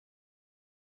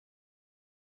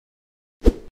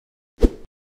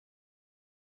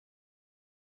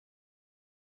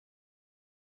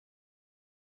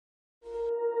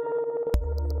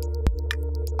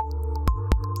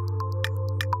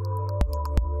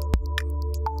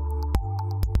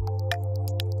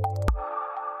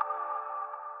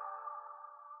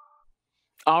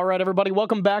All right, everybody,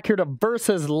 welcome back here to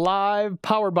Versus Live,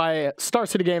 powered by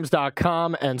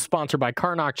StarCityGames.com and sponsored by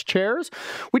Carnox Chairs.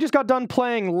 We just got done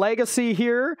playing Legacy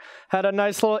here, had a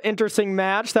nice little interesting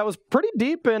match that was pretty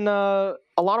deep in a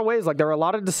lot of ways. Like, there were a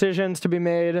lot of decisions to be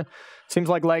made. Seems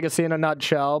like Legacy in a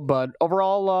nutshell, but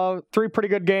overall, 3 pretty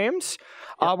good games.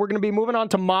 We're going to be moving on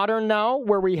to Modern now,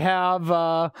 where we have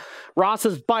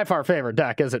Ross's by far favorite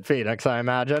deck, Izzet Phoenix, I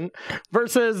imagine,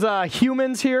 versus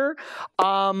Humans here.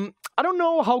 I don't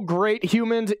know how great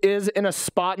Humans is in a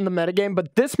spot in the metagame,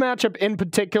 but this matchup in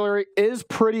particular is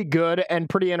pretty good and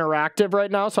pretty interactive right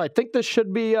now, so I think this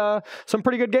should be some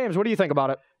pretty good games. What do you think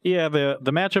about it? Yeah,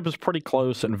 the matchup is pretty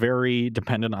close and very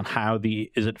dependent on how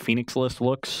the Izzet Phoenix list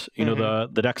looks. You know,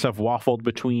 the decks have waffled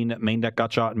between main deck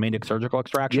Gutshot and main deck Surgical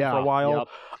Extraction for a while. Yep.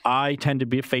 I tend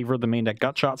to favor the main deck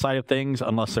Gutshot side of things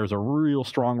unless there's a real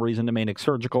strong reason to main deck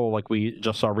Surgical, like we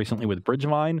just saw recently with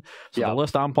Bridgevine. So the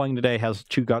list I'm playing today has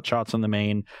 2 Gutshots in the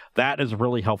main. That is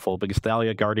really helpful because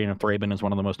Thalia, Guardian of Thraben is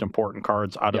one of the most important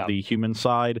cards out of the human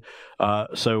side.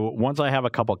 So once I have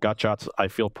a couple Gutshots, I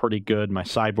feel pretty good. My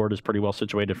sideboard is pretty well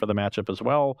situated for the matchup as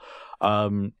well.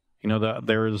 You know,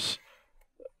 there's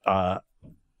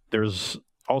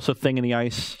also Thing in the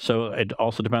Ice, so it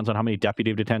also depends on how many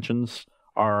Deputy of Detentions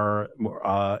are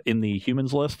in the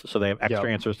Humans list, so they have extra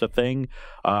answers to Thing.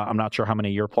 I'm not sure how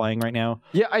many you're playing right now.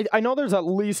 Yeah, I know there's at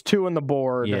least 2 in the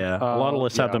board. Yeah, a lot of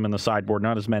lists have them in the sideboard,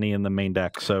 not as many in the main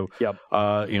deck. So,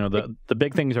 you know, the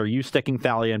big things are you sticking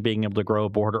Thalia and being able to grow a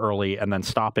board early and then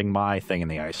stopping my Thing in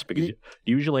the Ice, because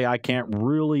usually I can't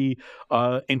really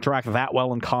interact that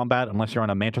well in combat unless you're on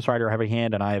a Mantis Rider heavy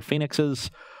hand and I have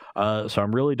Phoenixes. So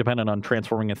I'm really dependent on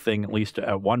transforming a thing at least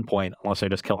at one point, unless I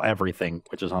just kill everything,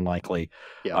 which is unlikely.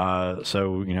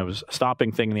 So, you know,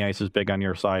 stopping Thing in the Ice is big on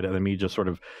your side, and then me just sort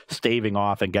of staving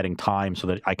off and getting time so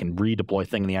that I can redeploy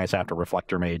Thing in the Ice after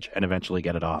Reflector Mage and eventually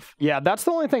get it off. Yeah, that's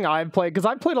the only thing I've played, because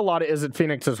I've played a lot of Izzet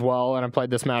Phoenix as well, and I played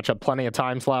this matchup plenty of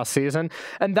times last season,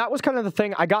 and that was kind of the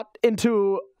thing. I got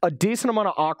into a decent amount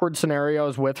of awkward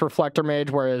scenarios with Reflector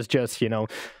Mage, whereas just, you know,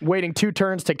 waiting 2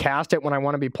 turns to cast it when I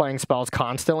want to be playing spells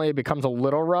constantly, it becomes a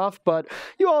little rough, but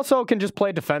you also can just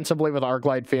play defensively with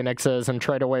Arclight Phoenixes and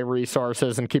trade away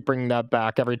resources and keep bringing that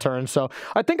back every turn. So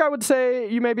I think I would say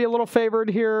you may be a little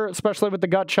favored here, especially with the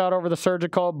Gutshot over the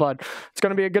Surgical, but it's going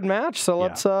to be a good match, so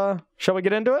let's, shall we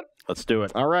get into it? Let's do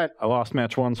it. All right. I lost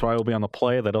match 1, so I will be on the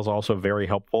play. That is also very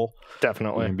helpful.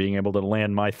 Definitely. And being able to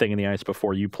land my Thing in the Ice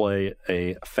before you play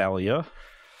a Thalia.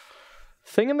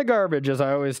 Thing in the garbage, as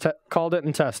I always called it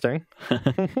in testing.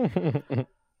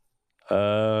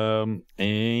 And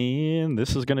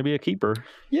this is going to be a keeper.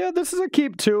 Yeah, this is a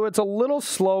keep too. It's a little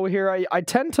slow here. I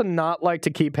tend to not like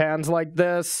to keep hands like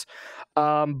this,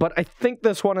 but I think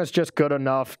this one is just good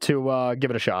enough to give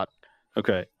it a shot.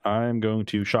 Okay, I'm going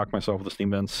to shock myself with the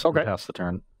Steam Vents and pass the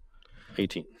turn.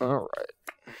 18. All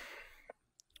right.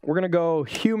 We're going to go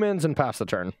Humans and pass the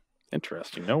turn.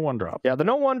 Interesting. No 1-drop. Yeah, the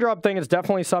no 1-drop thing is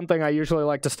definitely something I usually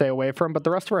like to stay away from, but the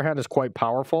rest of our hand is quite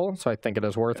powerful, so I think it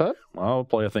is worth it. Well, I'll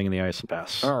play a Thing in the Ice and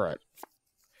pass. All right.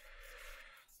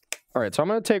 All right, so I'm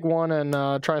going to take 1 and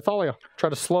try Thalia. Try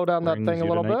to slow down that thing a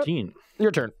little bit.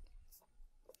 Your turn.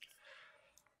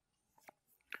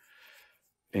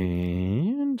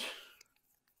 And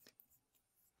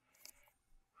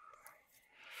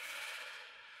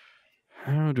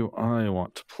how do I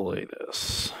want to play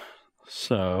this?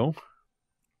 So,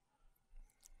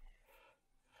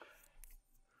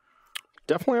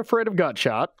 definitely afraid of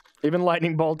Gutshot. Even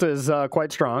Lightning Bolt is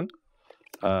quite strong.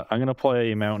 I'm going to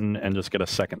play Mountain and just get a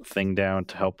second Thing down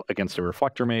to help against a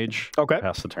Reflector Mage. Okay.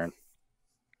 Pass the turn.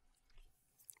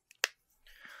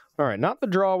 All right, not the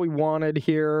draw we wanted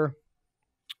here,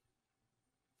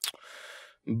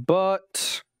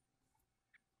 but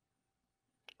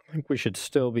I think we should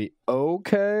still be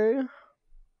okay.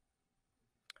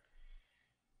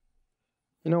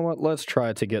 You know what? Let's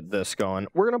try to get this going.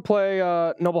 We're going to play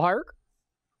Noble Hierarch.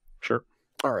 Sure.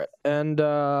 All right. And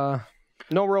no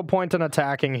real point in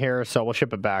attacking here, so we'll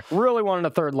ship it back. Really wanted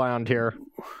a 3rd land here.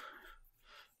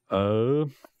 It's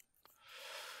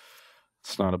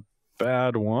not a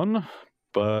bad one,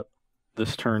 but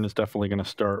this turn is definitely going to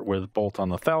start with Bolt on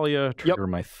the Thalia, trigger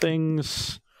my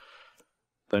things.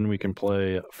 Then we can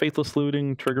play Faithless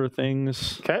Looting, trigger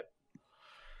things. Okay.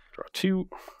 Draw 2.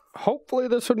 Hopefully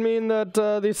this would mean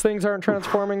that these things aren't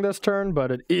transforming this turn,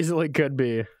 but it easily could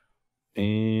be.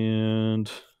 And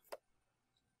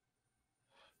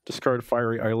discard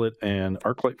Fiery Islet and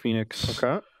Arclight Phoenix.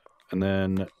 Okay. And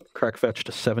then crack fetch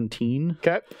to 17.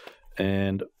 Okay.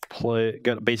 And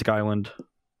get a basic island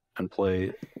and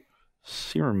play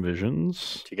Serum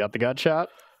Visions. You got the Gutshot?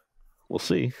 we'll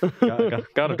see.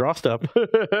 Got a draw step.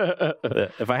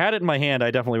 If I had it in my hand, I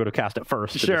definitely would have cast it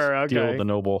first. Sure, okay. Deal with the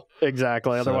noble.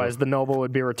 Exactly. Otherwise, the noble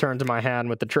would be returned to my hand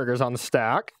with the triggers on the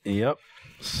stack. Yep.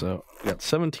 So we got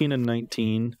 17 and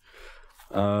 19.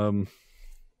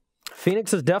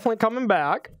 Phoenix is definitely coming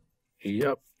back.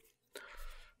 Yep.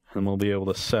 And we'll be able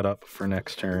to set up for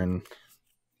next turn.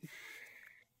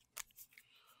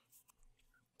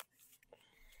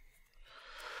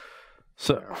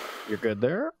 So you're good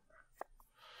there.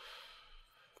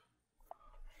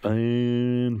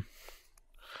 And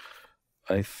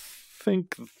I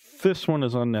think this one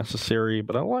is unnecessary,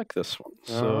 but I like this one.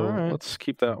 So let's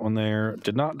keep that one there.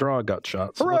 Did not draw a gut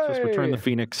shot. So let's just return the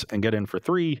Phoenix and get in for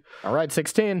 3. All right,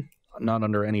 16. Not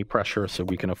under any pressure, so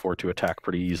we can afford to attack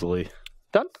pretty easily.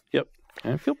 Done? Yep.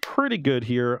 And I feel pretty good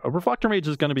here. A Reflector Mage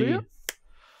is going to be...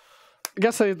 I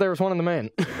guess there was one in the main.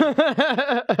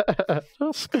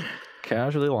 Just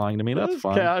casually lying to me. That's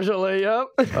fine. Casually, yep.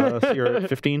 So you're at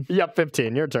 15? Yep,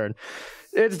 15. Your turn.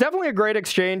 It's definitely a great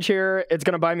exchange here. It's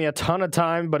going to buy me a ton of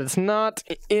time, but it's not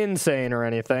insane or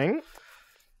anything.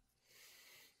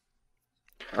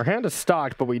 Our hand is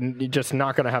stocked, but we're just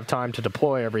not going to have time to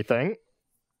deploy everything.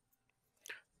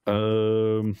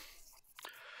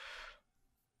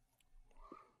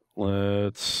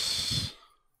 Let's...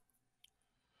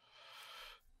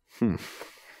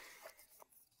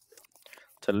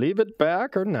 To leave it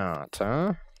back or not,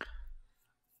 huh?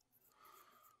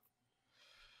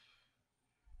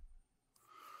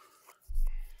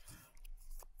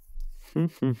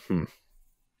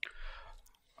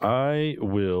 I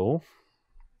will...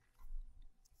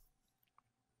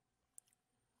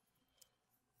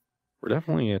 We're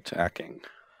definitely attacking.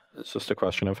 It's just a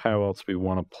question of how else we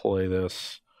want to play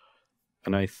this.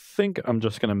 And I think I'm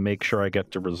just going to make sure I get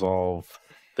to resolve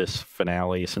this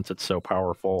finale since it's so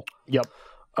powerful. Yep.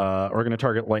 We're going to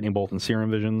target Lightning Bolt and Serum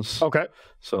Visions. Okay.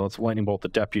 So let's Lightning Bolt the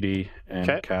Deputy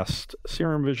and cast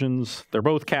Serum Visions. They're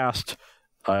both cast.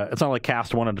 It's not like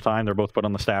cast one at a time. They're both put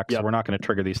on the stack, so we're not going to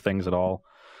trigger these things at all.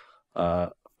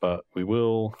 But we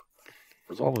will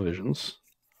resolve the Visions.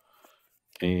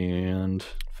 And...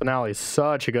 Finale is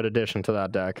such a good addition to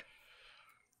that deck.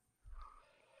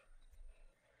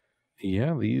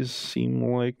 Yeah, these seem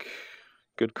like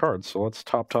good cards. So let's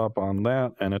top on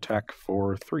that and attack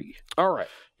for 3. All right.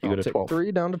 You go to 12.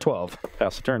 3 down to 12.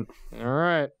 Pass the turn. All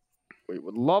right. We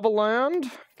would love a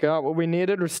land. Got what we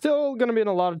needed. We're still going to be in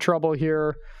a lot of trouble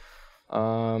here.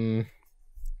 Now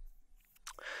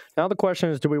the question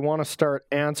is, do we want to start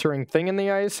answering Thing in the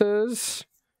Ices?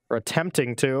 Or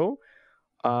attempting to?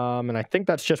 And I think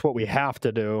that's just what we have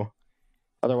to do.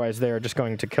 Otherwise, they are just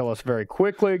going to kill us very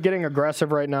quickly. Getting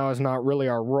aggressive right now is not really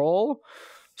our role.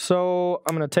 So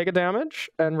I'm going to take a damage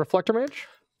and Reflector Mage.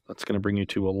 That's going to bring you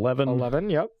to 11. 11,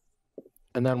 yep.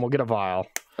 And then we'll get a Vial.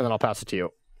 And then I'll pass it to you.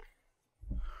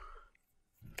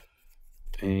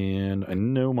 And I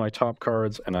know my top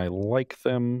cards, and I like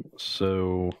them,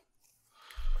 so...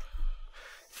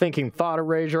 Thinking Thought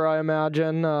Erasure, I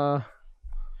imagine. And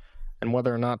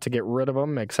whether or not to get rid of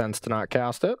them makes sense to not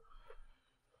cast it.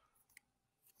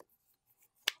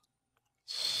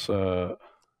 So...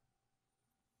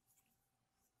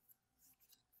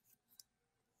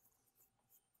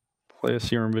 Play a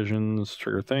Serum Visions,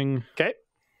 trigger thing. Okay.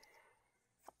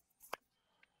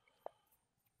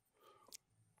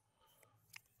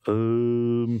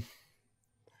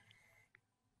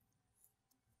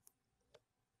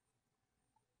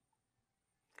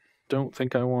 Don't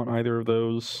think I want either of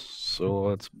those, so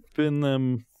let's bin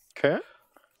them. Okay.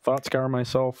 Thought Scour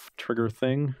myself, trigger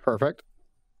thing. Perfect.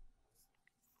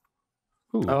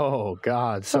 Ooh. Oh,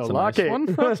 God, so That's a lucky. nice one.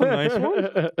 That's a nice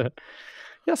one.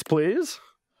 Yes, please.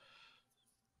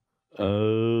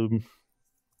 The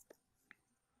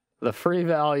free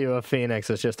value of Phoenix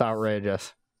is just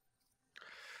outrageous.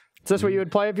 Is this what you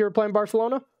would play if you were playing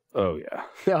Barcelona? Oh, yeah.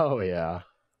 Oh, yeah.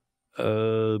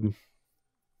 So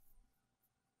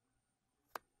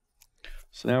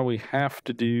now we have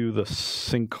to do the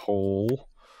Sinkhole.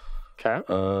 Okay.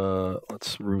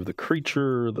 Let's remove the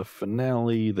creature, the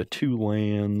finale, the 2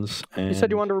 lands. And you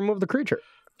said you wanted to remove the creature.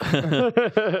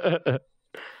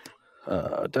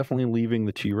 Definitely leaving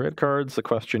the 2 red cards. The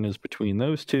question is between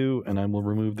those 2, and I will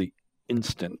remove the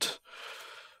instant.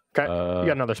 Okay. You got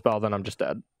another spell, then I'm just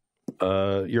dead.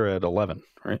 You're at 11,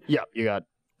 right? Yeah, you got...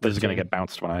 This is going to get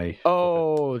bounced when I...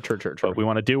 Oh, true. But we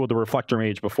want to deal with the Reflector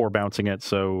Mage before bouncing it,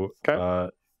 so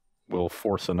we'll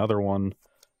force another one.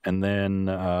 And then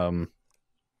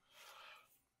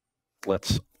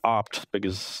let's opt,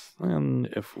 because then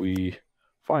if we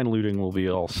find looting, we'll be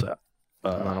all set.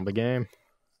 That'll be game.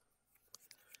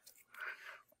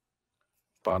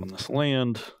 Bottom this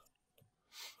land.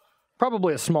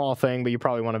 Probably a small thing, but you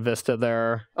probably want a Vista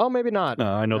there. Oh, maybe not.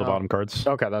 I know the bottom cards.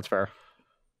 Okay, that's fair.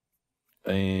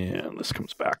 And this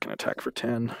comes back and attack for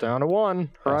 10. Down to 1.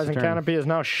 Horizon Canopy is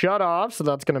now shut off, so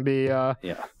that's going to be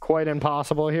quite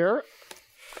impossible here.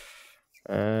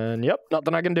 And yep,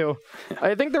 nothing I can do.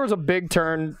 I think there was a big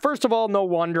turn. First of all, no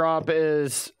 1-drop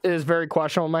is very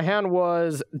questionable. My hand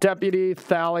was Deputy,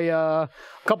 Thalia, a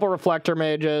couple Reflector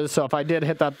Mages. So if I did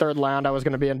hit that 3rd land, I was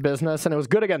going to be in business. And it was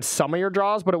good against some of your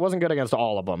draws, but it wasn't good against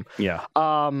all of them. Yeah.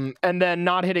 And then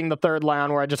not hitting the 3rd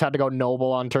land where I just had to go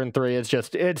Noble on turn 3. It's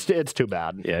just it's too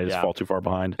bad. Yeah, just fall too far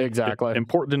behind. Exactly.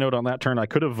 Important to note on that turn, I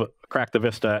could have cracked the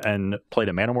Vista and played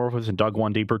a Manamorphose and dug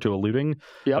 1 deeper to a Looting.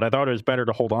 Yep. But I thought it was better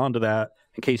to hold on to that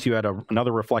in case you had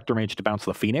another Reflector Mage to bounce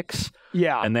the Phoenix.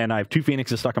 Yeah. And then I have 2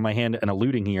 Phoenixes stuck in my hand and a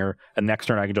Looting here. And next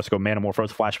turn I can just go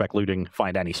Manamorphose, flashback Looting,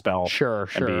 find any spell. Sure.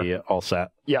 And be all set.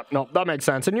 Yep. No, that makes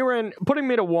sense. And you were putting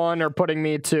me to 1 or putting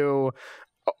me to...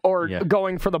 Or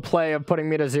going for the play of putting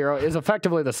me to 0 is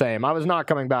effectively the same. I was not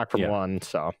coming back from 1,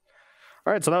 so...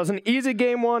 All right, so that was an easy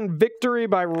game 1 victory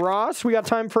by Ross. We got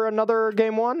time for another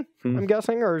game 1, I'm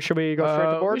guessing, or should we go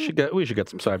straight to board? We should get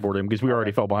some sideboarding because we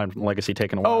already fell behind from Legacy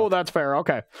taking a while. Oh, that's fair.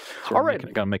 Okay. So all right.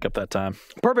 Got to make up that time.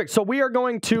 Perfect. So we are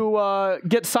going to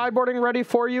get sideboarding ready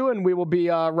for you, and we will be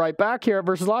right back here at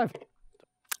Versus Live.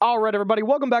 All right, everybody,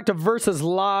 welcome back to Versus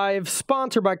Live,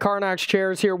 sponsored by Karnak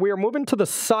Chairs here. We are moving to the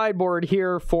sideboard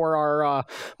here for our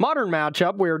Modern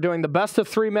matchup. We are doing the best of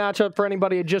 3 matchup for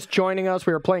anybody just joining us.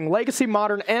 We are playing Legacy,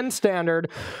 Modern, and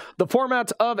Standard, the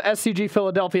formats of SCG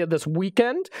Philadelphia this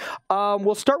weekend.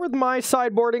 We'll start with my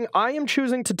sideboarding. I am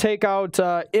choosing to take out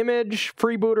Image,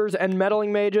 Freebooters, and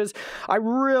Meddling Mages. I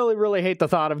really, really hate the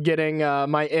thought of getting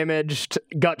my Imaged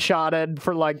gut-shotted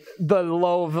for like the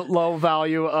low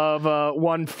value of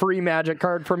 1 free magic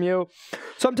card from you.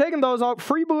 So I'm taking those out.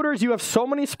 Freebooters, you have so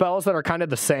many spells that are kind of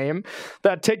the same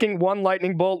that taking 1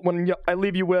 lightning bolt when I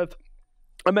leave you with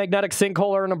a magnetic sinkhole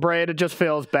or an abrade, it just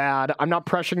feels bad. I'm not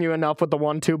pressuring you enough with the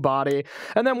 1/2 body.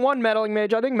 And then 1 Meddling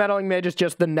Mage. I think Meddling Mage is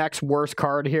just the next worst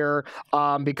card here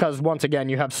because, once again,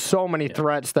 you have so many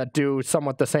threats that do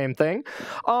somewhat the same thing.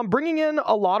 Bringing in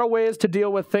a lot of ways to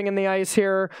deal with Thing in the Ice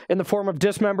here in the form of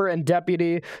Dismember and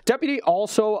Deputy. Deputy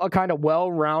also a kind of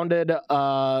well-rounded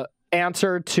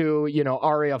answer to, you know,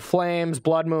 Aria of Flames,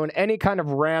 Blood Moon, any kind of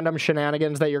random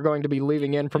shenanigans that you're going to be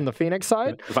leaving in from the Phoenix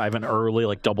side. If I have an early,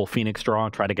 like, double Phoenix draw,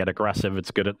 try to get aggressive,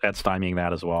 it's good at stymieing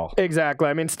that as well. Exactly.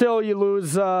 I mean, still, you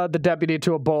lose the Deputy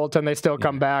to a Bolt, and they still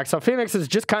come back. So Phoenix is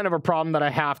just kind of a problem that I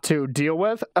have to deal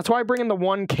with. That's why I bring in the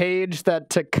 1 Cage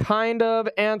to kind of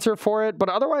answer for it, but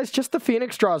otherwise, just the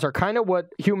Phoenix draws are kind of what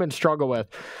humans struggle with.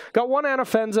 Got 1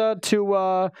 Anafenza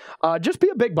to just be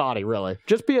a big body, really.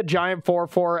 Just be a giant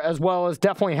 4/4, as well as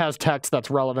definitely has text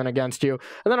that's relevant against you.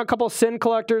 And then a couple Sin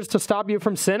Collectors to stop you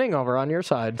from sinning over on your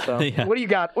side. So what do you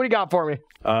got? What do you got for me?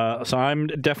 So I'm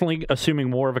definitely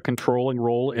assuming more of a controlling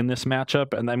role in this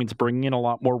matchup, and that means bringing in a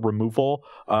lot more removal.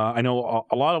 I know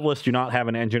a lot of lists do not have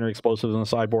an Engineered Explosives on the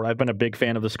sideboard. I've been a big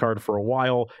fan of this card for a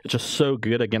while. It's just so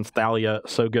good against Thalia,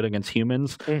 so good against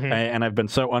humans, and I've been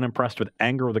so unimpressed with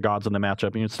Anger of the Gods in the matchup.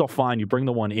 I mean, it's still fine. You bring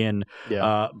the 1 in,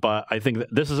 but I think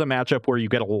that this is a matchup where you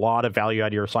get a lot of value out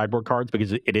of your sideboard cards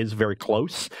because it is very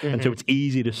close, and so it's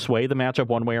easy to sway the matchup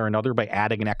one way or another by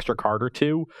adding an extra card or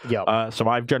 2. So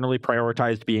I've generally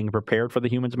prioritized being prepared for the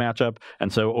humans matchup,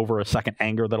 and so over a second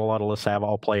Anger that a lot of lists have,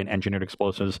 I'll play an Engineered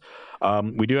Explosives.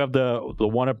 We do have the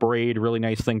 1 Abrade, really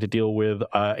nice thing to deal with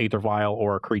Aether Vial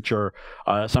or a creature.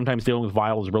 Sometimes dealing with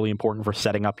Vial is really important for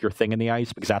setting up your Thing in the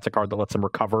Ice, because that's a card that lets them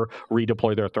recover,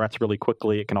 redeploy their threats really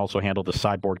quickly. It can also handle the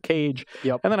sideboard Cage.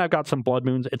 And then I've got some Blood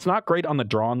Moons. It's not great on the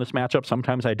draw in this matchup.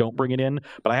 Sometimes I don't bring it in,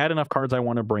 but I had enough cards I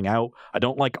want to bring out. I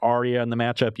don't like Aria in the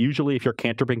matchup. Usually if you're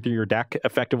cantripping through your deck,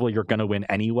 effectively you're going to win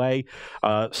anyway.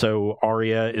 So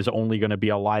Aria is only going to be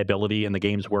a liability in the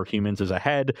games where humans is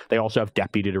ahead. They also have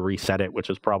Deputy to reset it, which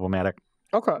is problematic.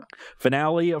 Okay.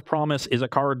 Finale of Promise is a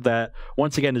card that,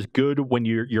 once again, is good when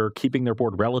you're keeping their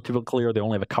board relatively clear. They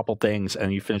only have a couple things,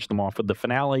 and you finish them off with the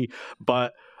Finale.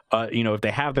 But you know, if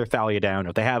they have their Thalia down,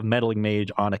 if they have Meddling Mage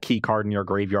on a key card in your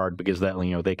graveyard, because that,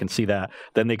 you know, they can see that,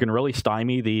 then they can really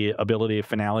stymie the ability of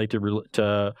Finale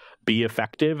to be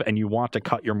effective, and you want to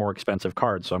cut your more expensive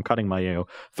cards. So I'm cutting my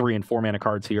 3 and 4 mana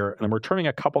cards here, and I'm returning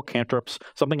a couple cantrips,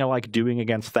 something I like doing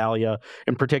against Thalia.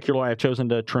 In particular, I've chosen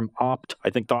to trim Opt. I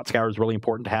think Thought Scour is really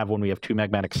important to have when we have 2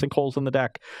 Magmatic Sinkholes in the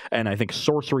deck, and I think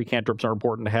sorcery cantrips are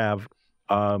important to have.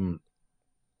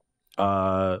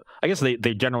 I guess they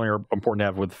generally are important to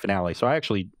have with Finale. So I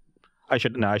I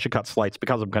should cut Slights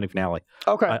because I'm cutting Finale.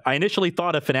 Okay. I initially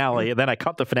thought of Finale, and then I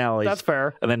cut the Finales. That's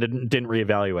fair. And then didn't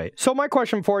reevaluate. So my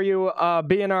question for you,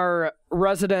 being our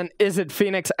resident Izzet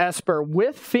Phoenix Esper,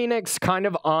 with Phoenix kind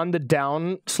of on the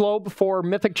down slope for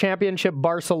Mythic Championship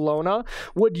Barcelona,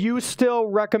 would you still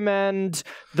recommend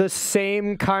the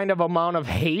same kind of amount of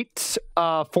hate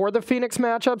for the Phoenix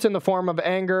matchups in the form of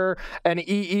Anger and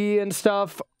EE and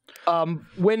stuff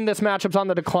when this matchup's on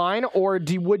the decline, or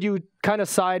would you kind of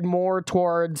side more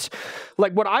towards,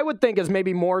 like, what I would think is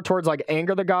maybe more towards like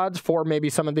Anger the Gods for maybe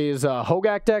some of these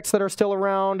Hogak decks that are still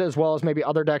around, as well as maybe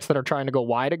other decks that are trying to go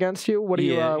wide against you? What do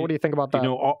you think about that? You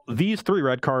know, these 3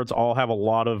 red cards all have a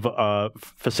lot of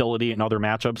facility in other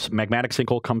matchups. Magmatic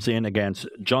Sinkhole comes in against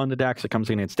Jund decks. It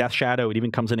comes in against Death Shadow. It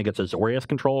even comes in against Azorius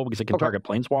control because it can target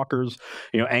Planeswalkers.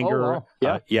 You know, Anger.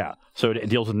 Yeah. So it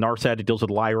deals with Narset. It deals with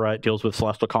Lyra. It deals with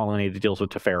Celestial Colony. It deals with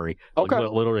Teferi. Okay.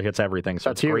 It literally hits everything. So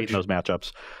That's it's great in those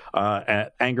matchups.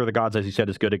 Anger the Gods, as you said,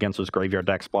 is good against those graveyard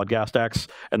decks, Bloodghast decks,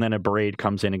 and then a Braid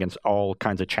comes in against all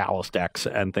kinds of Chalice decks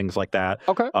and things like that.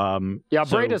 Okay.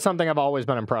 Braid is something I've always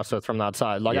been impressed with from that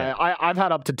side. Like I've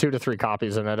had up to 2 to 3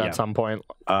 copies in it at some point.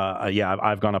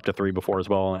 I've gone up to 3 before as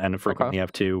well, and frequently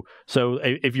have 2. So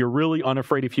if you're really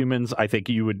unafraid of humans, I think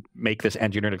you would make this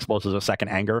Engineered Explosives a second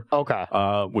Anger. Okay.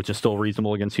 Which is still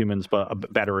reasonable against humans,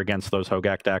 but better against those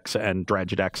Hogak decks and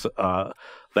Dredge decks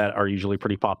that are usually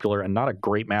pretty popular and not a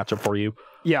great matchup for you.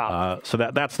 Yeah. So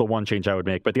that's the one change I would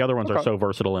make. But the other ones are so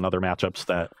versatile in other matchups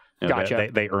that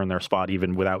they earn their spot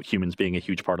even without humans being a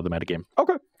huge part of the metagame.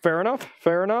 Okay. Fair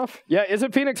enough. Yeah,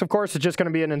 Izzet Phoenix, of course, is just going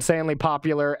to be an insanely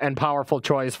popular and powerful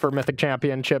choice for Mythic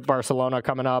Championship Barcelona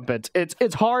coming up.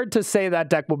 It's hard to say that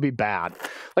deck will be bad.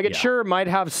 Like, it sure might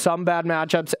have some bad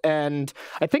matchups, and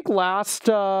I think last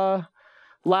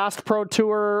Pro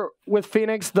Tour with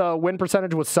Phoenix, the win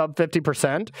percentage was sub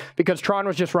 50% because Tron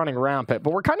was just running rampant.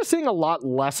 But we're kind of seeing a lot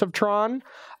less of Tron.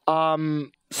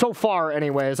 So far,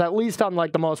 anyways, at least on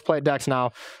like the most played decks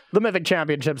now. The Mythic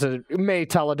Championships may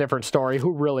tell a different story.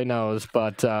 Who really knows?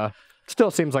 But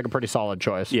still seems like a pretty solid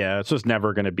choice. Yeah, it's just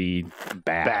never going to be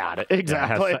bad.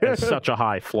 Exactly. It has such a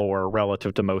high floor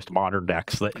relative to most modern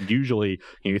decks that usually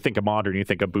you think of modern, you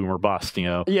think of boom or bust, you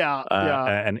know. Yeah.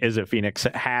 And Izzet Phoenix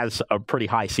has a pretty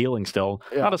high ceiling still.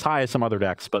 Yeah. Not as high as some other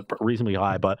decks, but reasonably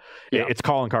high. But its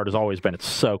calling card has always been, it's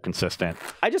so consistent.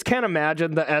 I just can't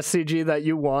imagine the SCG that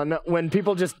you won when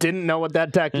people just didn't know what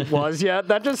that deck was yet.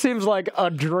 That just seems like a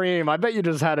dream. I bet you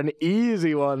just had an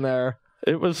easy one there.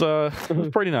 It was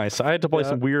pretty nice. I had to play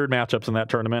some weird matchups in that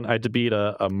tournament. I had to beat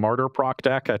a Martyr proc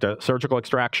deck. I had to Surgical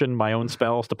Extraction, my own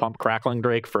spells to pump Crackling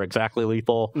Drake for exactly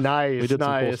lethal. Nice, we did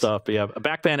some cool stuff. But yeah,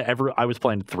 back then, I was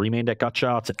playing 3 main deck gut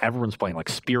shots, and everyone's playing like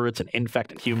Spirits and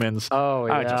Infect and Humans. Oh,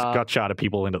 yeah. I just gut shotted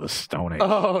people into the Stone Age.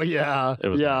 Oh, yeah. It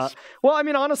was nice. Well, I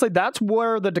mean, honestly, that's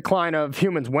where the decline of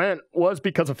humans went, was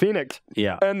because of Phoenix.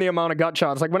 Yeah. And the amount of gut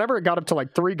shots. Like, whenever it got up to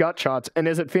like 3 gut shots, and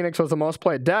Izzet Phoenix was the most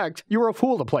played deck, you were a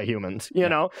fool to play humans, you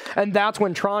know? And that's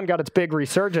when Tron got its big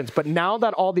resurgence. But now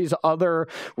that all these other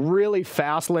really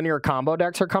fast linear combo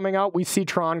decks are coming out, we see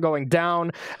Tron going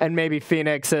down, and maybe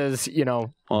Phoenix is, you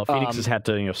know... Well, Phoenix has had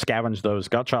to scavenge those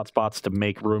gut shot spots to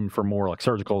make room for more like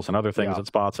surgicals and other things at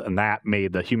spots, and that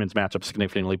made the humans matchup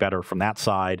significantly better from that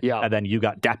side. Yeah. And then you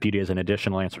got Deputy as an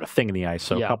additional answer to Thing in the Ice,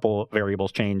 so a couple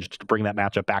variables changed to bring that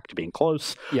matchup back to being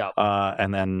close. Yeah.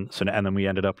 And then we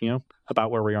ended up,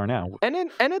 about where we are now. And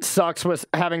it sucks with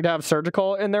having to have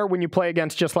surgical in there when you play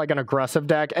against just like an aggressive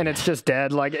deck and it's just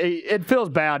dead. Like it feels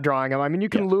bad drawing them. I mean, you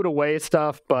can loot away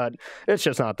stuff, but it's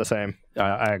just not the same.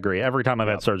 I agree. Every time I've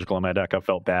had surgical in my deck, I've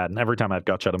felt bad, and every time I've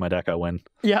gut shot in my deck, I win.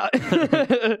 Yeah,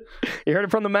 you heard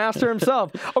it from the master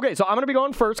himself. Okay, so I'm gonna be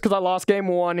going first because I lost game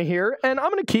 1 here, and I'm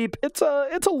gonna keep. It's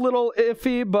a little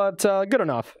iffy, but good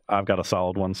enough. I've got a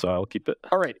solid one, so I'll keep it.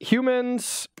 All right,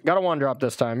 humans got a 1-drop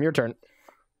this time. Your turn.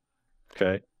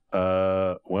 Okay.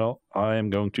 Well, I am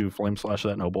going to Flame Slash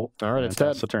that Noble. All right, it's dead.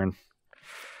 That's the turn.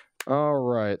 All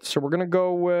right, so we're gonna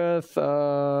go with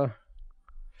a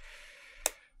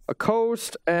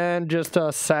Coast and just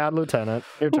a sad Lieutenant.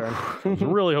 Your turn. I was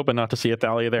really hoping not to see a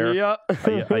Thalia there. Yeah.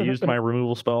 I used my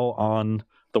removal spell on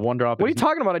the 1-drop. What are you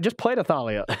talking about? I just played a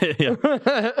Thalia. Yeah.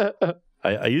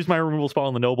 I used my removal spell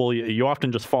on the Noble. You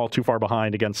often just fall too far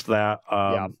behind against that.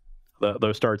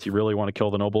 Those starts, you really want to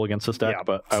kill the Noble against this deck. Yeah,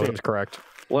 but seems correct.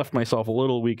 Left myself a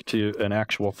little weak to an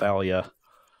actual Thalia.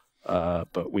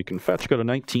 But we can fetch, go to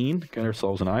 19, get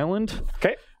ourselves an island.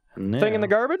 Okay. Thing in the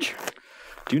garbage?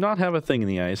 Do not have a Thing in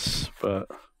the Ice, but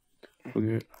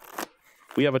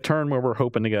we have a turn where we're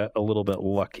hoping to get a little bit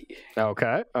lucky.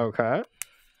 Okay.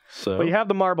 So, well, you have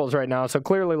the marbles right now, so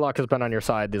clearly luck has been on your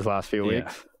side these last few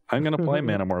weeks. I'm going to play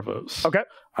Manamorphose. Okay.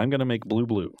 I'm going to make blue.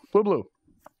 Blue.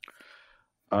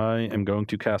 I am going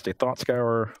to cast a Thought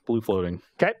Scour, blue floating.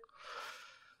 Okay.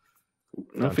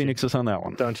 No Phoenixes on that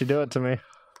one. Don't you do it to me.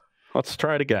 Let's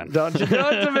try it again. Don't you do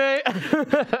it to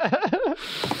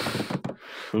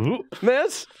me.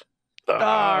 Miss? All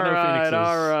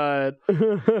right.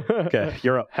 Okay,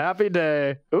 you're up. Happy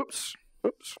day. Oops.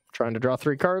 Trying to draw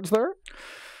 3 cards there.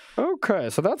 Okay,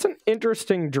 so that's an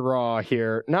interesting draw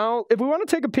here. Now, if we want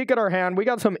to take a peek at our hand, we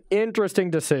got some interesting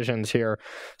decisions here.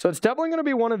 So it's definitely going to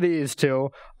be one of these two.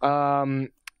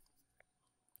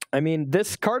 I mean,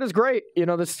 this card is great. You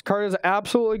know, this card is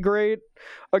absolutely great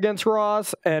against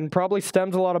Ross and probably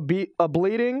stems a lot of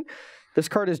bleeding. This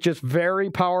card is just very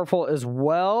powerful as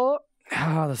well.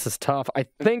 This is tough. I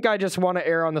think I just want to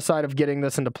err on the side of getting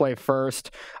this into play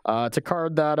first. It's a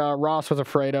card that Ross was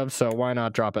afraid of, so why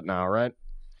not drop it now, right?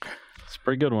 It's a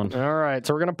pretty good one. All right,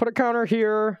 so we're going to put a counter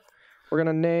here. We're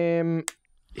going to name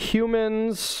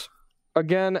humans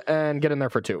again and get in there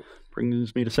for 2.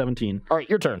 Brings me to 17. All right,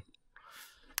 your turn.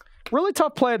 Really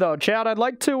tough play though, Chad. I'd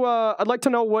like to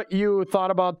know what you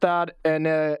thought about that and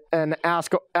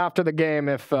ask after the game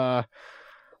if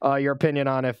your opinion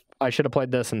on if I should have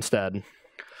played this instead.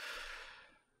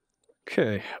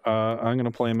 Okay, I'm going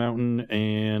to play a mountain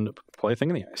and play a Thing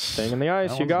in the Ice. Thing in the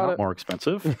Ice, you got it. More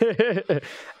expensive.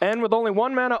 And with only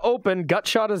 1 mana open, Gut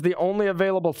Shot is the only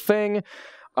available thing.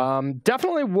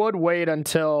 Definitely would wait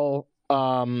until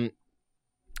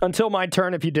my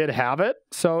turn if you did have it.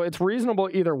 So it's reasonable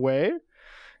either way.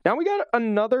 Now we got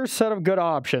another set of good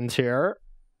options here.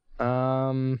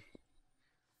 I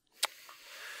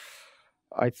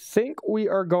think we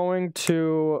are going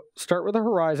to start with a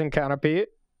Horizon Canopy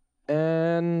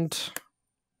and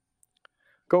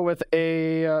go with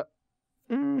a...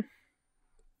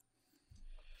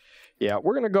 yeah,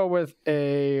 we're going to go with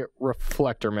a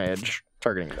Reflector Mage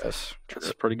targeting this.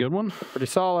 That's a pretty good one. Pretty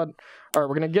solid. All right,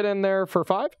 we're going to get in there for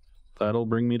 5. That'll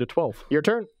bring me to 12. Your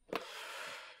turn.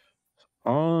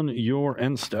 On your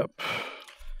end step,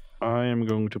 I am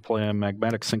going to play a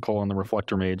Magmatic Sinkhole on the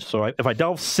Reflector Mage. So if I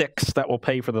delve 6, that will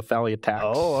pay for the Thalia tax.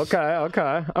 Oh, okay.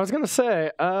 I was going to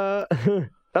say,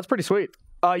 that's pretty sweet.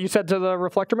 You said to the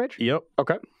Reflector Mage? Yep.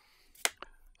 Okay.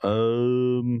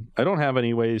 I don't have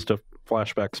any ways to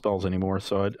flashback spells anymore,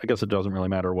 so I guess it doesn't really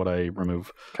matter what I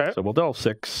remove. Okay. So we'll delve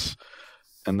 6,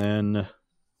 and then...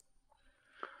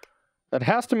 That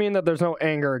has to mean that there's no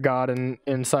Anger God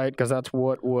in sight, because that's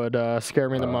what would scare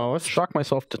me the most. Shock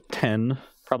myself to 10.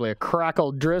 Probably a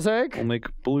Crackle Drizzig. We'll make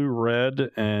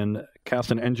blue-red and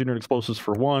cast an Engineered Explosives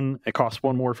for 1. It costs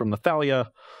 1 more from the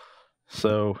Thalia,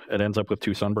 so it ends up with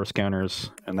 2 Sunburst counters,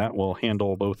 and that will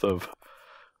handle both of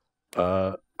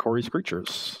Corey's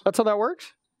creatures. That's how that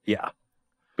works? Yeah.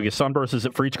 Because Sunburst is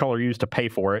for each color used to pay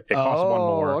for it. It costs 1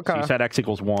 more. Okay. So you said X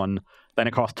equals 1. Then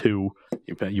it costs 2.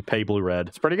 You pay blue-red.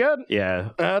 It's pretty good. Yeah.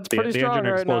 That's pretty strong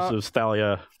Engineered right Explosives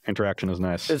Thalia interaction is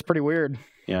nice. It's pretty weird.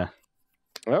 Yeah.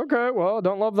 Okay, well,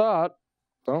 don't love that.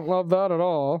 Don't love that at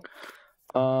all.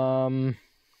 I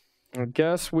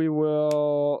guess we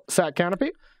will Sat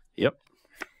Canopy. Yep.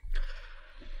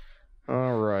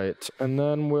 All right, and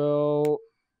then we'll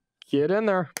get in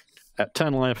there. At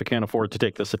 10 life, I can't afford to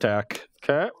take this attack.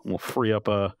 Okay. We'll free up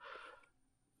a...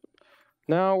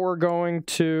 Now we're going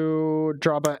to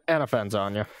drop an Anafenz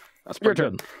on you. That's pretty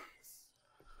good.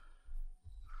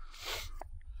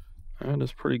 That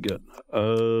is pretty good.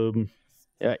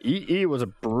 Yeah, EE was a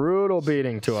brutal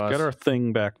beating to us. Get our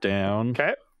thing back down.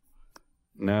 Okay.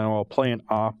 Now I'll play an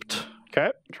Opt.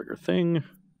 Okay. Trigger thing.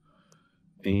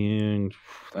 And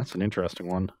that's an interesting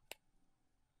one.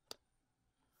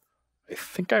 I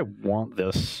think I want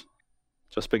this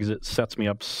just because it sets me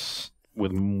up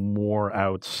with more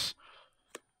outs.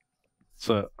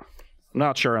 So I'm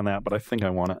not sure on that, but I think I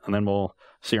want it. And then we'll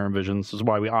Serum Visions. This is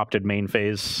why we opted main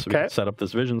phase. So we can set up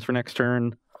this Visions for next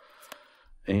turn.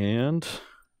 And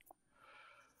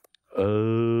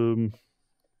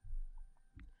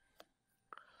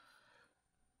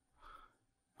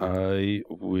I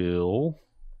will...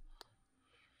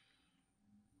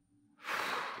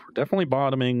 Definitely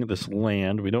bottoming this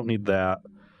land. We don't need that.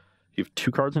 You have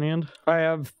 2 cards in hand? I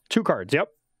have 2 cards, yep.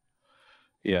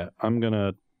 Yeah, I'm going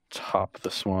to top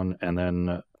this one and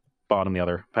then bottom the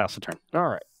other. Pass the turn. All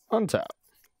right, untap.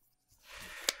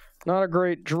 Not a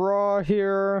great draw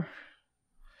here.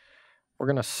 We're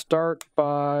going to start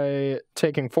by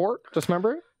taking 4,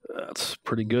 dismembering. That's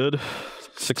pretty good.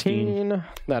 16.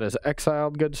 That is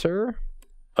exiled, good sir.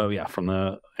 Oh, yeah, from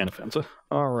the Anafenza.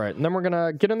 All right, and then we're going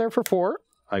to get in there for 4.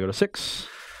 I go to 6.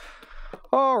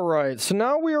 All right, so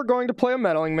now we are going to play a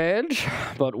Meddling Mage,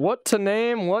 but what to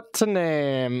name,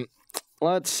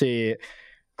 Let's see.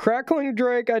 Crackling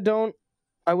Drake,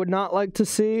 I would not like to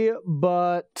see,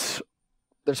 but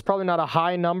there's probably not a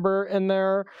high number in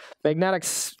there. Magmatic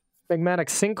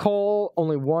Sinkhole,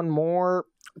 only one more.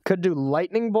 Could do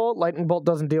Lightning Bolt. Lightning Bolt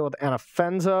doesn't deal with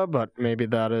Anafenza, but maybe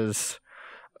that is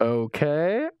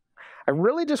okay. I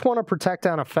really just want to protect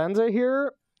Anafenza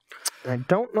here. I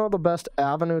don't know the best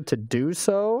avenue to do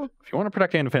so. If you want to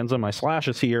protect Anafenza, my slash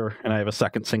is here, and I have a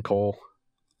second Sinkhole.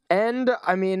 And,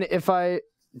 I mean, if I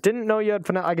didn't know you had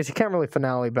Finale, I guess you can't really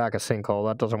Finale back a Sinkhole.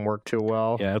 That doesn't work too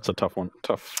well. Yeah, it's a tough one.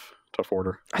 Tough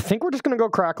order. I think we're just going to go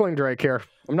Crackling Drake here.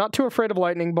 I'm not too afraid of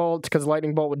Lightning Bolt, because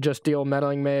Lightning Bolt would just deal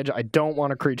Meddling Mage. I don't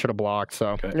want a creature to block,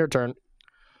 so your turn.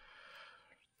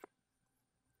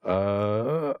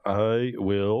 I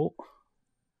will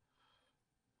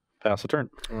pass a turn.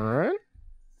 All right.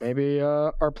 Maybe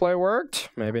our play worked.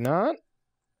 Maybe not. All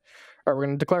right, we're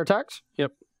going to declare attacks.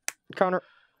 Yep. Counter.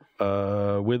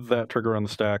 With that trigger on the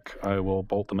stack, I will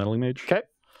bolt the Meddling Mage. Okay.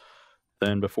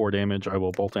 Then before damage, I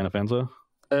will bolt Anafenza.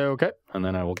 Okay. And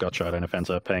then I will Gutshot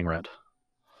Anafenza, paying red.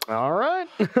 All right.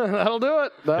 That'll do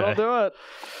it. That'll do it.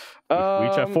 We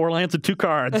each have 4 lands and 2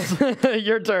 cards.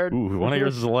 Your turn. Ooh, one of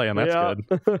yours is a land. That's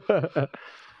good.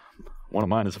 One of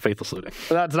mine is a Faithless Looting.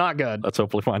 That's not good. Let's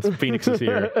hopefully find some Phoenixes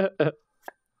here.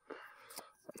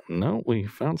 No, we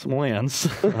found some lands.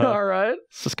 All right.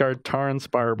 Let's discard Tarn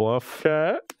Spire Bluff.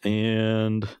 Okay.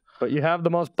 But you have the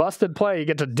most busted play. You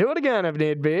get to do it again if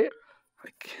need be. I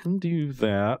can do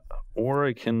that, or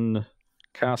I can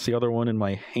cast the other one in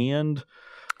my hand.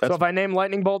 So if I name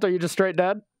Lightning Bolt, are you just straight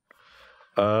dead?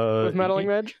 With Meddling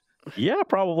Mage? Yeah,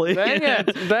 probably. Dang it.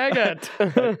 Dang it.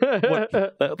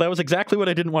 That was exactly what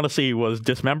I didn't want to see, was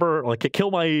dismember, like kill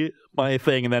my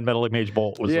thing, and then Meddling Mage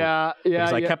Bolt. Was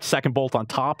because I kept second Bolt on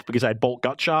top because I had Bolt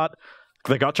Gutshot.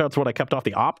 The Gutshot's what I kept off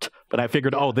the Opt, but I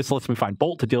figured, this lets me find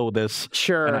Bolt to deal with this.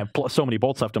 Sure. And I have so many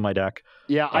Bolts left in my deck.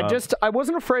 Yeah, I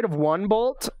wasn't afraid of one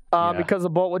Bolt because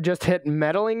the Bolt would just hit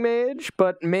Meddling Mage,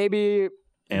 but maybe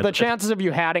the chances of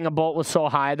you having a Bolt was so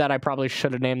high that I probably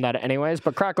should have named that anyways,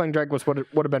 but Crackling Drake would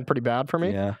have been pretty bad for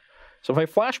me. Yeah. So if I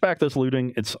flashback this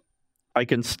looting, I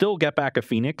can still get back a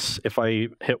Phoenix if I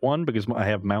hit one because I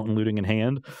have Mountain Looting in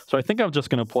hand. So I think I'm just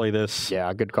going to play this.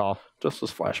 Yeah, good call. Just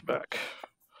as flashback.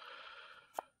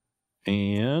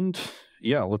 And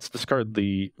yeah, let's discard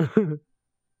the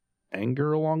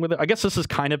Anger along with it. I guess this is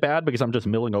kind of bad because I'm just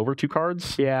milling over 2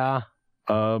 cards. Yeah.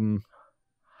 I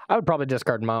would probably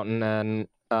discard Mountain and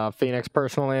Phoenix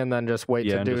personally, and then just wait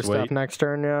to do stuff next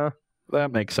turn. Yeah,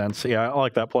 that makes sense. Yeah, I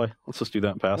like that play. Let's just do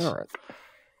that and pass. All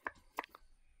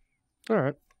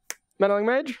right. Meddling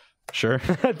Mage? Sure.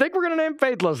 I think we're going to name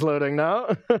Faithless Looting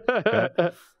now. Okay.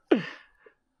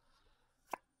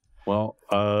 Well,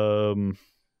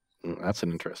 that's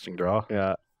an interesting draw.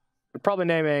 Yeah. I'd probably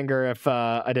name Anger if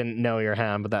I didn't know your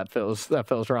hand, but that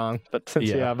feels wrong. But since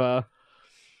you have a...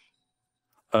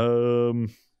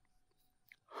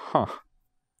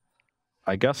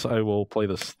 I guess I will play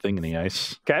this Thing in the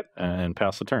Ice. Okay. And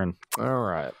pass the turn. All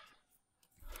right.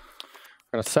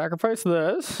 I'm going to sacrifice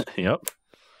this. Yep.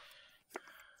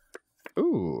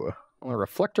 Ooh. I'm going to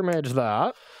Reflector Mage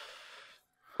that.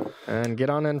 And get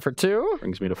on in for 2.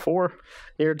 Brings me to 4.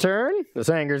 Your turn. This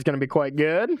Anger is going to be quite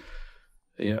good.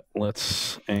 Yeah,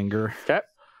 let's Anger. Okay.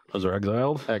 Those are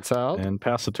exiled. And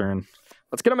pass the turn.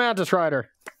 Let's get a Mantis Rider.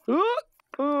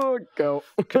 Ooh, go.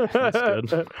 Okay,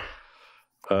 that's good.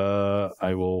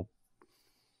 I will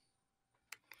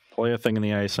play a Thing in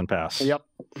the Ice and pass. Yep.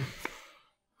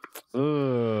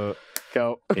 Ooh,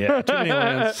 go. Yeah, too many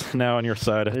lands now on your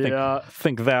side. I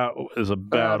think that is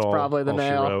about all. Probably the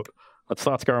nail. Let's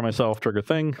Thought Scour myself, trigger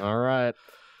Thing. All right.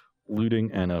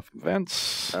 Looting and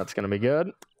events. That's going to be good.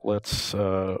 Let's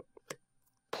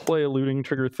play a Looting,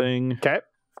 trigger Thing. Okay.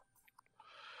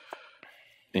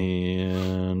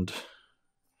 And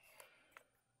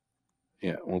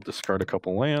yeah, we'll discard a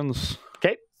couple lands.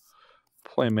 Okay.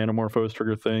 Play a Manamorphose,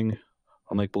 trigger Thing.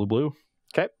 I'll make blue.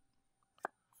 Okay.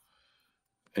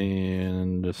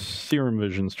 And Serum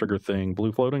Visions, trigger Thing,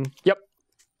 blue floating. Yep.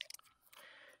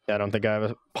 Yeah, I don't think I have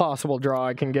a possible draw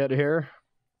I can get here.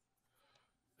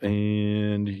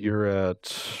 And you're at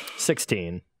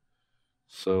 16.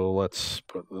 So let's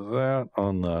put that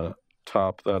on the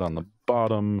top, that on the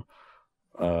bottom.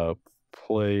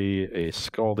 Play a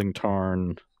Scalding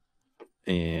Tarn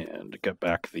and get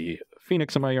back the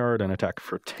Phoenix in my yard and attack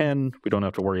for 10. We don't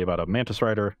have to worry about a Mantis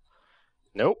Rider.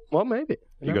 Nope. Well, maybe.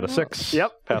 You go to 6.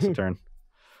 Yep. Pass the turn.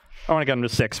 I want to get him to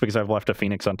 6 because I've left a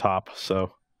Phoenix on top,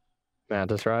 so.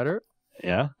 Mantis Rider.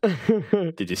 Yeah.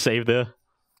 Did you save the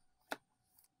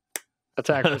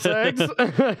attack for 6?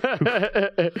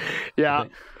 Yeah.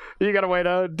 You got a way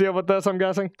to deal with this, I'm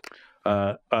guessing?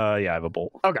 Yeah, I have a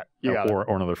Bolt. Okay, you got it.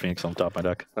 Or another Phoenix on top of my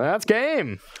deck. That's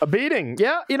game. A beating.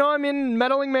 Yeah,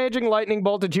 meddling, maging, lightning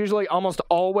bolt, it's usually almost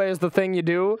always the thing you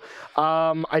do.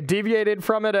 I deviated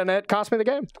from it, and it cost me the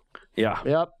game. Yeah.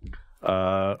 Yep.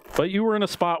 But you were in a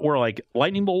spot where, like,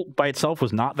 lightning bolt by itself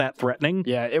was not that threatening.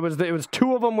 Yeah, it was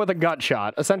 2 of them with a gut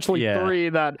shot. Essentially 3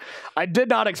 that I did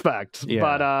not expect. Yeah.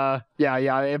 But,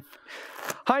 if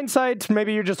hindsight,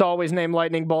 maybe you just always name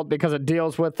lightning bolt because it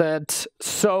deals with it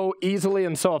so easily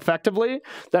and so effectively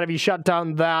that if you shut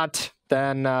down that,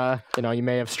 then, you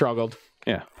may have struggled.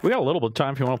 Yeah. We got a little bit of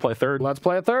time if you want to play third. Let's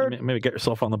play a third. Maybe get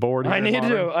yourself on the board. I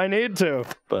need to.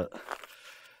 But...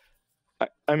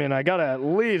 I gotta at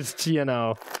least,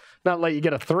 not let you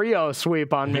get a 3-0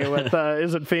 sweep on me with,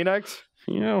 Izzet Phoenix?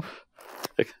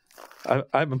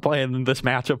 I've been playing this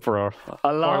matchup for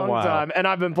a long time, and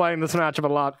I've been playing this matchup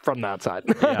a lot from that side.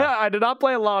 Yeah. I did not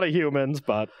play a lot of humans,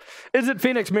 but Izzet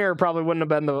Phoenix Mirror probably wouldn't have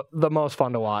been the most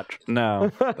fun to watch.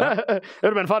 No. It would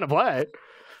have been fun to play.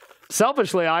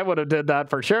 Selfishly, I would have did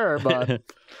that for sure, but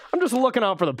I'm just looking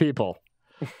out for the people.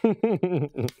 All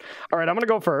right, I'm going to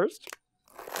go first.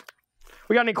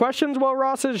 We got any questions while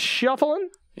Ross is shuffling?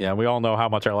 Yeah, we all know how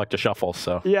much I like to shuffle,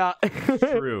 so. Yeah.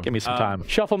 True. Give me some time.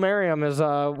 Shuffle Merriam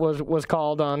was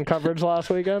called on coverage last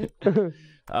weekend.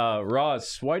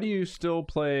 Ross, why do you still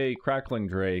play Crackling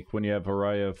Drake when you have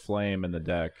Araya of Flame in the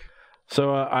deck?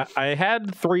 So I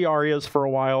had 3 Arias for a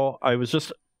while. I was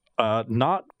just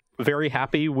not very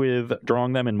happy with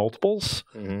drawing them in multiples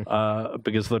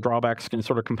because the drawbacks can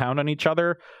sort of compound on each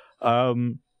other.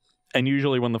 And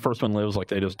usually when the first one lives, like,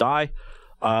 they just die.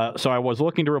 So I was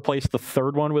looking to replace the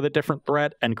third one with a different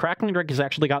threat, and Crackling Drake has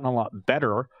actually gotten a lot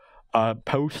better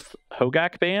post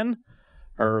Hogak ban,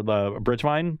 or the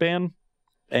Bridgevine ban.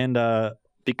 And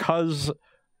because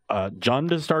Jund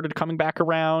has started coming back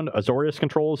around, Azorius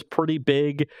control is pretty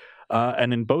big.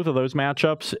 And in both of those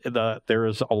matchups, there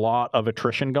is a lot of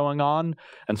attrition going on.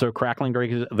 And so Crackling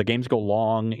Drake, the games go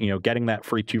long. Getting that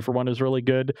free 2-for-1 is really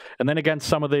good. And then against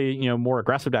some of the more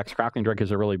aggressive decks, Crackling Drake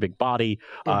is a really big body,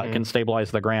 can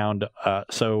stabilize the ground.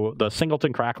 So the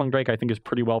singleton Crackling Drake, I think, is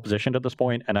pretty well positioned at this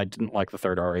point. And I didn't like the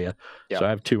third Aria. Yep. So I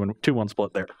have 2-1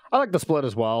 split there. I like the split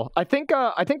as well. I think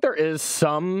there is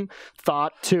some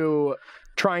thought to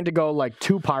trying to go like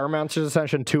 2 Pyromancer's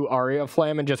Ascension, 2 Aria of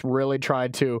Flame, and just really try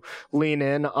to lean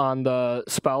in on the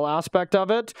spell aspect of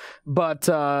it. But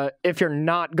if you're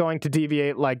not going to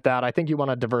deviate like that, I think you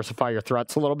want to diversify your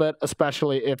threats a little bit,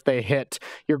 especially if they hit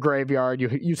your graveyard.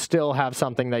 You still have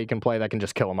something that you can play that can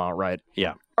just kill them outright.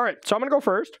 Yeah. All right, so I'm going to go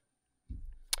first.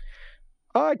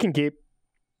 I can keep.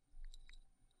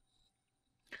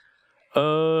 Need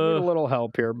a little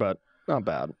help here, but not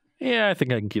bad. Yeah, I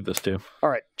think I can keep this too. All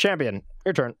right, champion,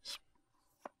 your turn.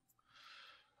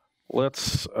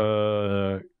 Let's,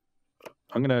 I'm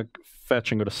going to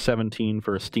fetch and go to 17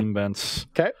 for a Steam Vents.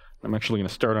 Okay. I'm actually going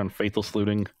to start on Faithless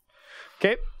Looting.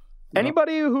 Okay.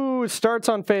 Anybody who starts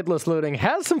on Faithless Looting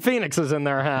has some Phoenixes in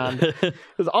their hand.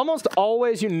 Because almost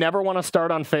always you never want to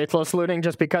start on Faithless Looting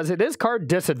just because it is card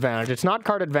disadvantage. It's not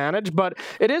card advantage, but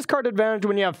it is card advantage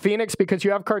when you have Phoenix because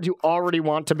you have cards you already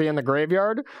want to be in the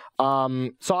graveyard.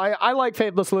 So I like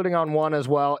Faithless Looting on 1 as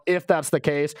well, if that's the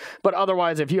case. But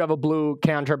otherwise, if you have a blue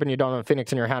cantrip and you don't have a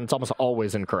Phoenix in your hand, it's almost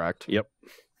always incorrect. Yep.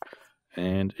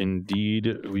 And indeed,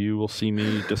 you will see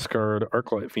me discard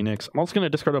Arclight Phoenix. I'm also going to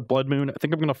discard a Blood Moon. I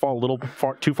think I'm going to fall a little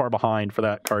too far behind for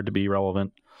that card to be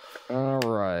relevant. All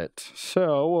right.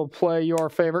 So we'll play your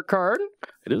favorite card.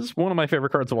 It is one of my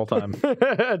favorite cards of all time.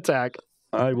 Attack.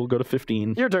 I will go to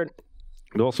 15. Your turn.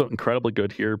 It's also incredibly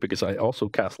good here because I also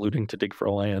cast Looting to dig for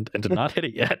a land and did not hit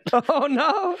it yet. Oh,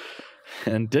 no.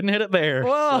 And didn't hit it there.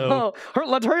 Whoa. So.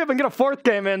 Let's hurry up and get a 4th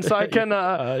game in so I can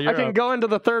go into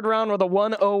the 3rd round with a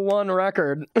 1-0-1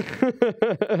 record. All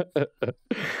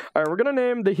right, we're going to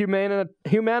name the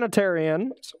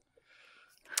Humanitarian.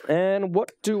 And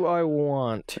what do I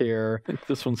want here? I think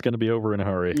this one's going to be over in a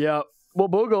hurry. Yep. Well,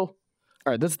 boogle.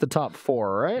 All right, this is the top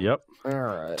 4, right? Yep. All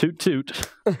right. Toot toot.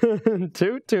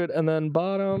 Toot toot. And then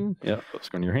bottom. Yep. Let's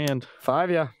go in your hand.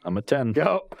 5, yeah. I'm a 10.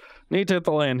 Go. Need to hit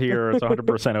the land here. It's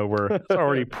 100% over. It's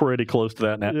already pretty close to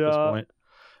that net at this point.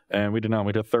 And we did not.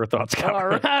 We did Third Thoughts cover. All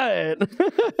right.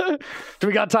 Do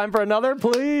we got time for another,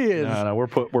 please? No,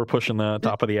 we're pushing the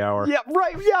top of the hour. Yeah,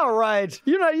 right. Yeah, right.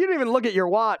 You didn't even look at your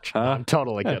watch. I'm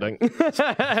totally kidding.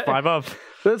 5 of.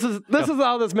 This is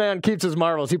how this man keeps his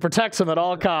marbles. He protects them at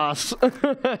all costs.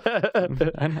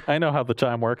 I know how the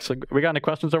time works. We got any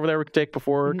questions over there we can take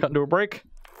before cutting to a break?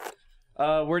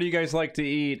 Where do you guys like to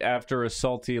eat after a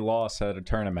salty loss at a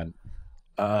tournament?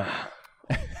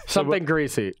 Something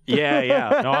greasy.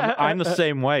 Yeah. No, I'm the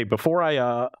same way. Before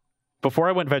I before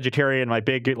I went vegetarian, my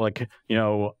big, like, you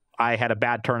know, I had a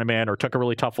bad tournament or took a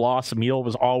really tough loss, meal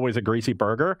was always a greasy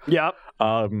burger. Yep.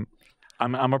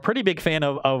 I'm a pretty big fan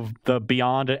of the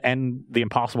Beyond and the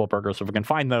Impossible Burger. So if I can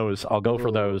find those, I'll go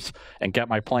for those and get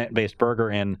my plant-based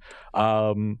burger in.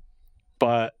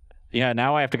 But yeah,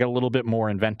 now I have to get a little bit more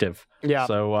inventive. Yeah.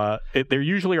 So there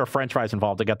usually are French fries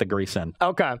involved to get the grease in.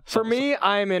 Okay. For me,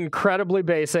 I'm incredibly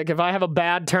basic. If I have a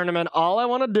bad tournament, all I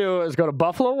want to do is go to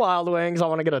Buffalo Wild Wings. I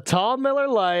want to get a tall Miller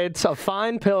Lite, a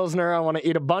fine Pilsner. I want to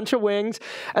eat a bunch of wings.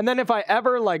 And then if I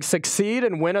ever like succeed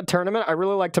and win a tournament, I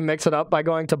really like to mix it up by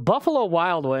going to Buffalo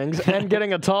Wild Wings and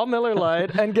getting a tall Miller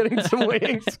Lite and getting some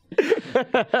wings.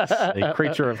 A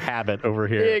creature of habit over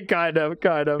here. Yeah, kind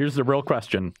of. Here's the real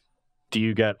question. Do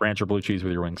you get ranch or blue cheese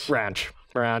with your wings? Ranch.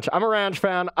 I'm a ranch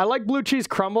fan. I like blue cheese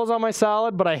crumbles on my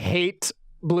salad, but I hate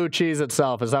blue cheese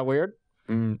itself. Is that weird?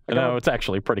 No, it's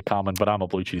actually pretty common, but I'm a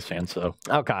blue cheese fan, so.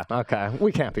 Okay.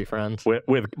 We can't be friends.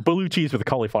 With blue cheese with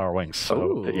cauliflower wings.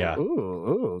 So, yeah.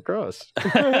 Ooh, gross.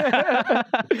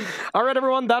 All right,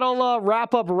 everyone. That'll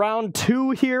wrap up round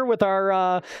 2 here with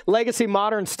our Legacy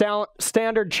Modern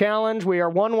Standard Challenge. We are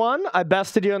 1-1. I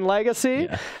bested you in Legacy,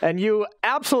 and you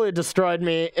absolutely destroyed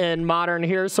me in Modern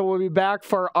here. So we'll be back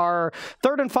for our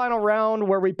 3rd and final round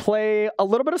where we play a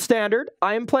little bit of Standard.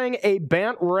 I am playing a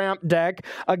Bant Ramp deck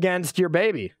against your baby.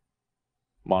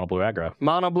 Mono Blue Aggro.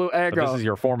 But this is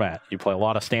your format. You play a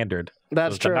lot of Standard.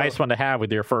 That's true. It's a nice one to have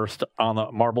with your first on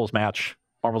the marbles match.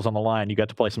 Marbles on the line. You get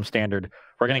to play some Standard.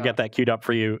 We're going to get that queued up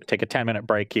for you. Take a 10-minute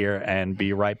break here and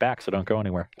be right back, so don't go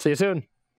anywhere. See you soon.